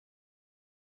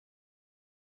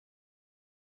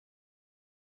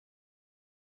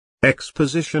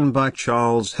Exposition by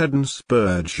Charles Haddon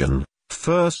Spurgeon,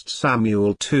 1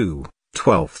 Samuel 2,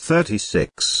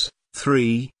 12:36,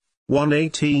 3,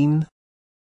 1:18.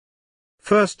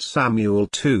 1 Samuel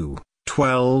 2,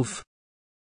 12.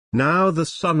 Now the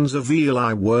sons of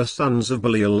Eli were sons of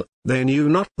Belial, they knew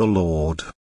not the Lord.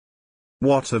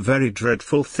 What a very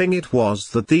dreadful thing it was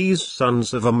that these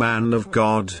sons of a man of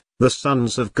God, the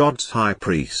sons of God's high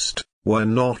priest, were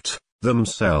not,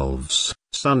 themselves,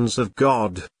 sons of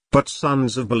God, but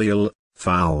sons of Belial,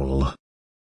 foul-hearted,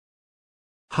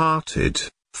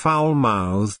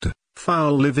 foul-mouthed,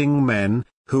 foul-living men,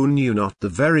 who knew not the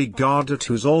very God at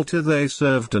whose altar they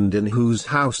served and in whose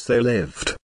house they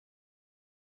lived.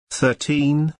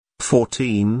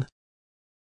 13:14.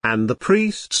 And the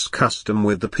priest's custom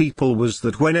with the people was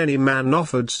that when any man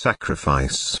offered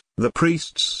sacrifice, the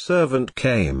priest's servant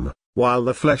came, while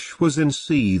the flesh was in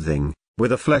seething,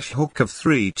 with a flesh hook of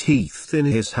 3 teeth in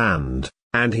his hand,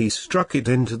 and he struck it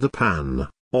into the pan,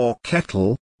 or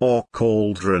kettle, or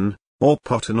cauldron, or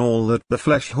pot, and all that the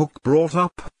flesh hook brought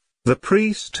up, the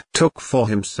priest took for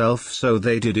himself. So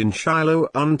they did in Shiloh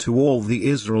unto all the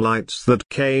Israelites that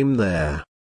came there.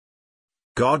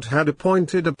 God had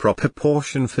appointed a proper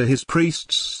portion for his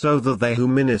priests so that they who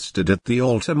ministered at the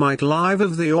altar might live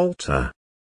of the altar.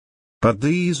 But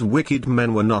these wicked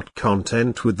men were not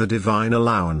content with the divine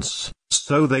allowance,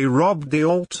 so they robbed the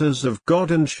altars of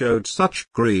God and showed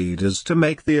such greed as to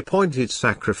make the appointed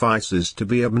sacrifices to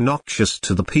be obnoxious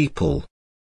to the people.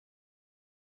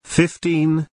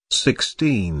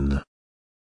 15:16.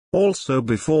 Also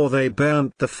before they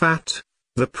burnt the fat,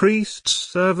 the priest's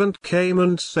servant came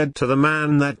and said to the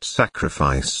man that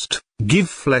sacrificed, Give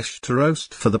flesh to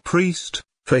roast for the priest,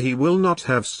 for he will not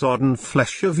have sodden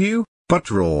flesh of you,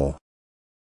 but raw.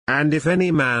 And if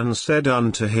any man said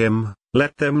unto him,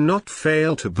 Let them not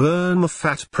fail to burn the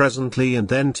fat presently and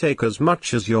then take as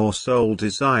much as your soul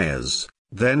desires,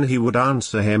 then he would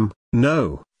answer him,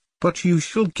 No, but you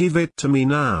shall give it to me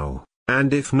now,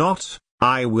 and if not,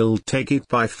 I will take it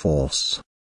by force.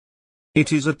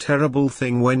 It is a terrible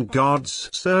thing when God's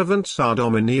servants are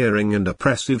domineering and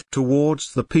oppressive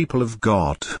towards the people of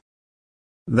God.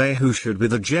 They who should be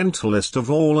the gentlest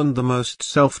of all and the most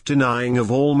self-denying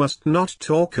of all must not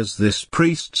talk as this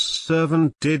priest's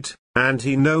servant did, and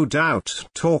he no doubt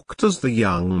talked as the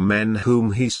young men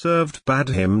whom he served bade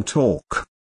him talk.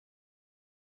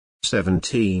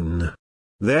 17.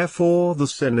 Therefore the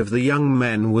sin of the young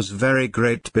men was very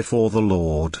great before the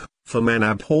Lord, for men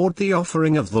abhorred the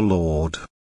offering of the Lord.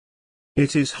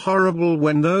 It is horrible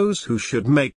when those who should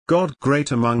make God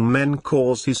great among men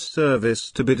cause his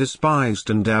service to be despised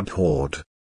and abhorred.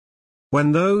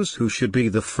 When those who should be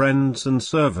the friends and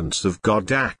servants of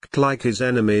God act like his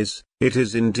enemies, it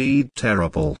is indeed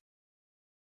terrible.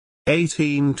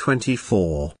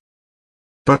 18:24.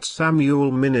 But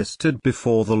Samuel ministered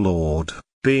before the Lord,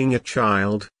 being a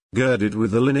child, girded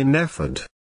with a linen ephod.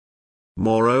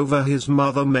 Moreover his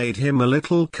mother made him a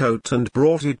little coat and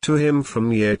brought it to him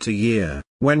from year to year,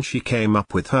 when she came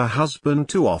up with her husband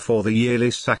to offer the yearly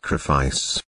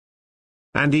sacrifice.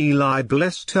 And Eli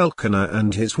blessed Elkanah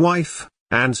and his wife,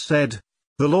 and said,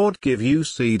 The Lord give you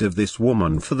seed of this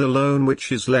woman for the loan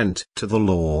which is lent to the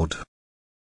Lord.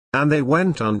 And they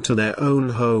went unto their own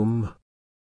home.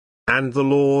 And the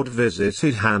Lord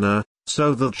visited Hannah,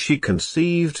 so that she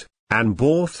conceived, and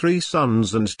bore 3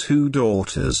 sons and 2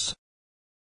 daughters.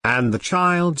 And the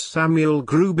child Samuel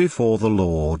grew before the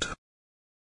Lord.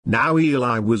 Now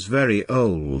Eli was very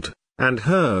old, and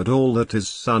heard all that his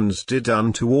sons did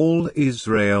unto all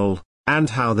Israel,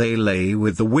 and how they lay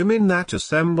with the women that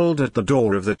assembled at the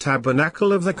door of the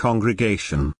tabernacle of the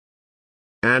congregation.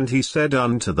 And he said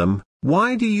unto them,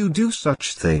 Why do you do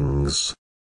such things?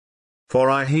 For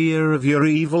I hear of your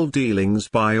evil dealings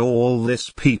by all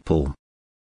this people.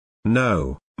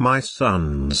 No, my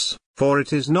sons, for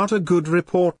it is not a good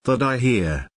report that I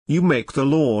hear, you make the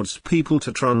Lord's people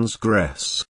to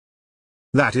transgress.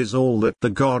 That is all that the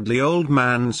godly old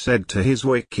man said to his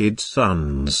wicked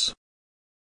sons.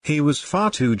 He was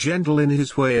far too gentle in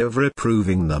his way of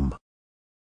reproving them.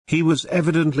 He was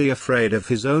evidently afraid of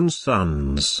his own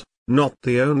sons, not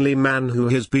the only man who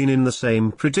has been in the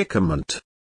same predicament.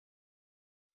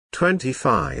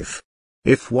 25.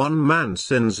 If one man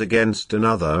sins against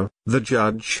another, the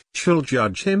judge shall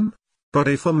judge him. But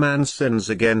if a man sins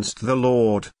against the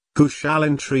Lord, who shall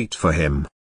entreat for him?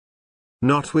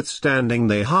 Notwithstanding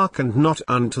they hearkened not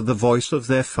unto the voice of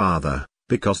their father,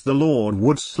 because the Lord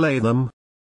would slay them.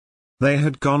 They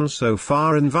had gone so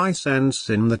far in vice and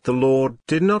sin that the Lord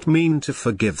did not mean to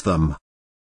forgive them.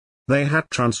 They had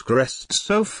transgressed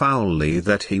so foully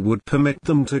that he would permit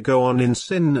them to go on in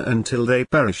sin until they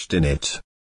perished in it.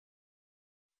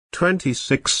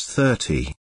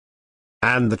 26:30.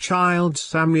 And the child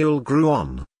Samuel grew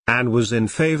on, and was in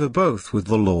favor both with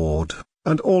the Lord,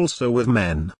 and also with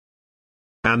men.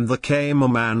 And there came a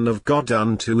man of God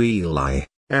unto Eli,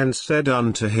 and said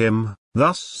unto him,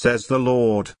 Thus says the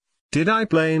Lord, Did I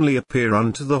plainly appear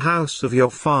unto the house of your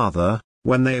father,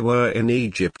 when they were in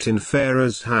Egypt in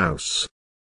Pharaoh's house?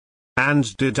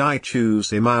 And did I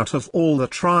choose him out of all the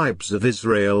tribes of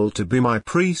Israel to be my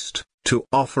priest, to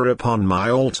offer upon my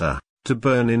altar, to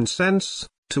burn incense,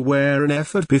 to wear an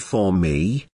ephod before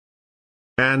me?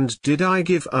 And did I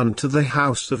give unto the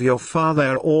house of your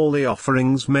father all the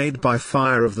offerings made by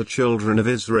fire of the children of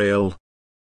Israel?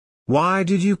 Why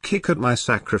did you kick at my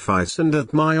sacrifice and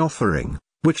at my offering,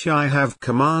 which I have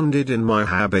commanded in my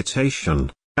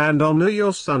habitation, and honor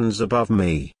your sons above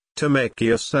me, to make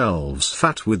yourselves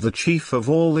fat with the chief of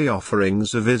all the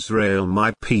offerings of Israel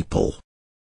my people?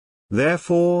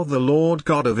 Therefore the Lord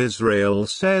God of Israel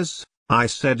says, I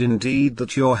said indeed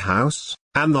that your house,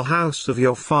 and the house of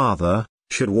your father,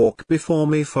 should walk before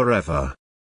me forever.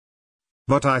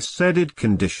 But I said it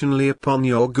conditionally upon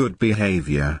your good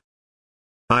behavior.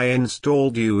 I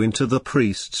installed you into the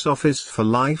priest's office for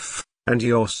life, and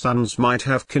your sons might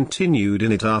have continued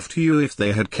in it after you if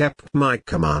they had kept my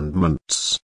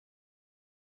commandments.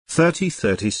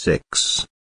 30:36.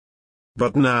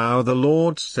 But now the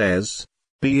Lord says,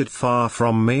 Be it far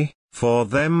from me, for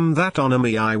them that honor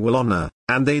me I will honor,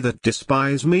 and they that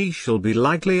despise me shall be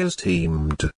lightly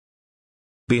esteemed.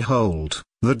 Behold,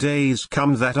 the days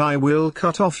come that I will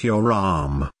cut off your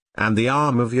arm, and the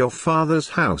arm of your father's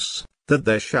house, that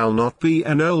there shall not be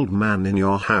an old man in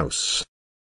your house.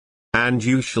 And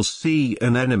you shall see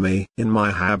an enemy in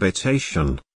my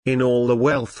habitation, in all the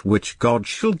wealth which God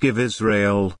shall give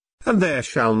Israel, and there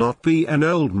shall not be an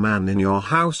old man in your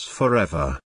house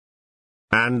forever.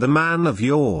 And the man of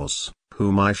yours,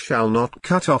 whom I shall not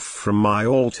cut off from my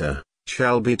altar,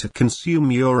 shall be to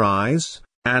consume your eyes,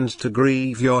 and to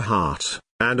grieve your heart,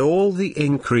 and all the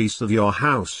increase of your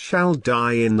house shall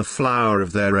die in the flower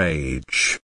of their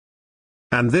age.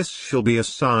 And this shall be a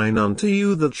sign unto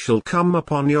you that shall come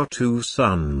upon your 2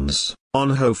 sons,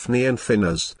 on Hophni and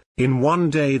Phinehas, in one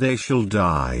day they shall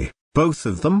die, both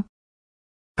of them.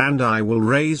 And I will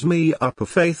raise me up a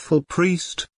faithful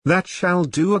priest, that shall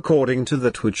do according to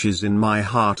that which is in my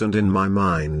heart and in my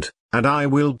mind, and I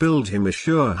will build him a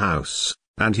sure house,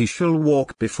 and he shall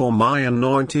walk before my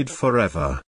anointed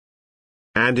forever.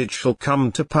 And it shall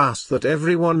come to pass that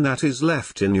everyone that is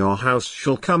left in your house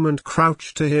shall come and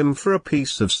crouch to him for a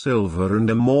piece of silver and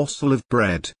a morsel of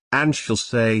bread, and shall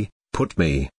say, Put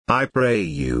me, I pray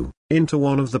you, into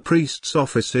one of the priest's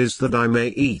offices that I may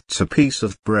eat a piece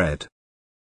of bread.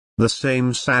 The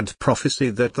same sad prophecy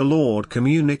that the Lord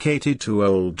communicated to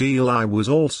old Eli was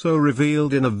also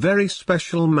revealed in a very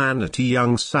special manner to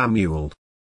young Samuel.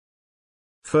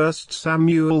 1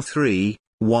 Samuel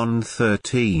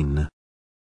 3:1-13.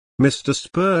 Mr.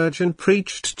 Spurgeon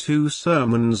preached 2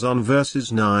 sermons on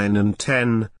verses 9 and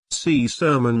 10, see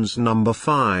Sermons number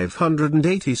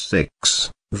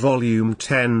 586, Volume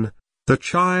 10, The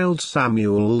Child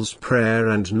Samuel's Prayer,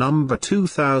 and number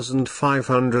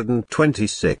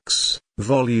 2526,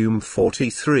 Volume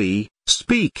 43,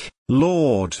 Speak,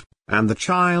 Lord, and the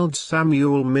child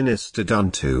Samuel ministered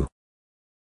unto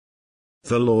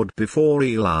the Lord before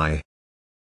Eli.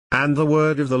 And the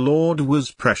word of the Lord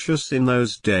was precious in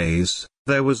those days,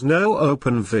 there was no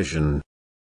open vision.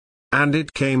 And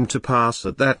it came to pass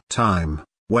at that time,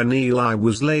 when Eli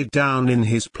was laid down in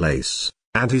his place,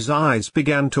 and his eyes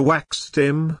began to wax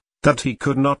dim, that he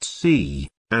could not see,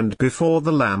 and before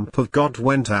the lamp of God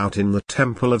went out in the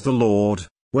temple of the Lord,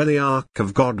 where the ark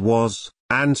of God was,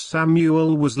 and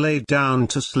Samuel was laid down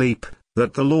to sleep,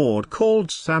 that the Lord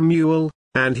called Samuel,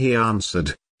 and he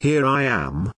answered, Here I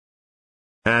am.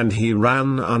 And he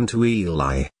ran unto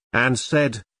Eli, and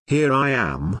said, Here I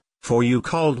am, for you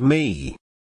called me.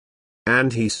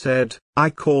 And he said,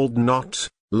 I called not,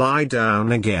 lie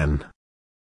down again.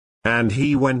 And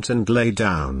he went and lay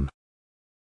down.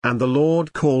 And the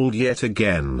Lord called yet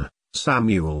again,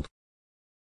 Samuel.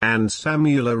 And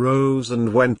Samuel arose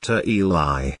and went to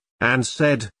Eli, and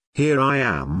said, Here I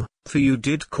am, for you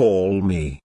did call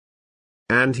me.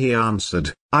 And he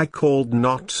answered, I called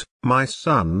not, my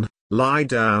son, lie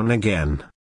down again.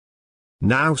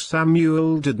 Now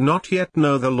Samuel did not yet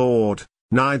know the Lord,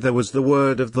 neither was the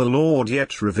word of the Lord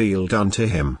yet revealed unto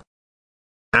him.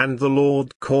 And the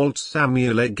Lord called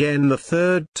Samuel again the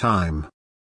 3rd time.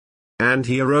 And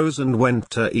he arose and went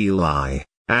to Eli,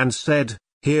 and said,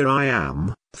 Here I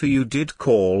am, for you did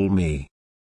call me.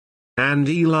 And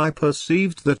Eli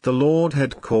perceived that the Lord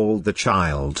had called the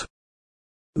child.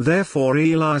 Therefore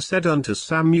Eli said unto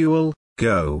Samuel,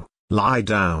 Go, lie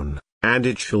down, and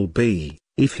it shall be,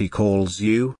 if he calls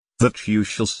you, that you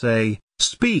shall say,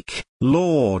 Speak,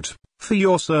 Lord, for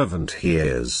your servant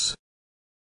hears.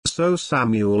 So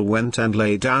Samuel went and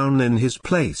lay down in his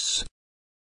place.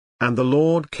 And the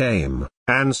Lord came,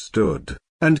 and stood,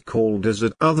 and called as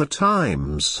at other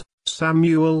times,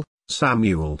 Samuel,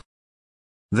 Samuel.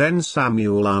 Then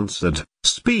Samuel answered,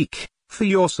 Speak, for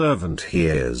your servant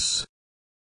hears.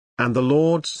 And the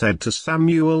Lord said to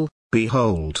Samuel,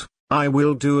 Behold, I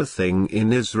will do a thing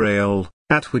in Israel,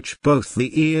 at which both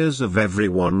the ears of every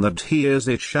one that hears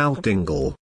it shall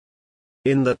tingle.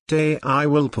 In that day I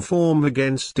will perform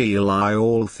against Eli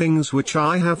all things which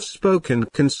I have spoken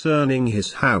concerning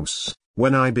his house.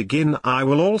 When I begin I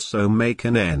will also make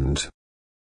an end.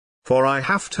 For I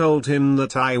have told him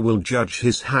that I will judge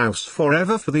his house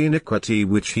forever for the iniquity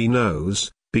which he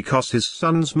knows, because his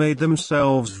sons made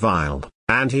themselves vile,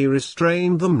 and he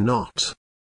restrained them not.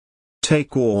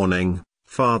 Take warning,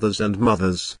 fathers and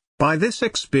mothers, by this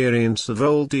experience of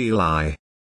old Eli.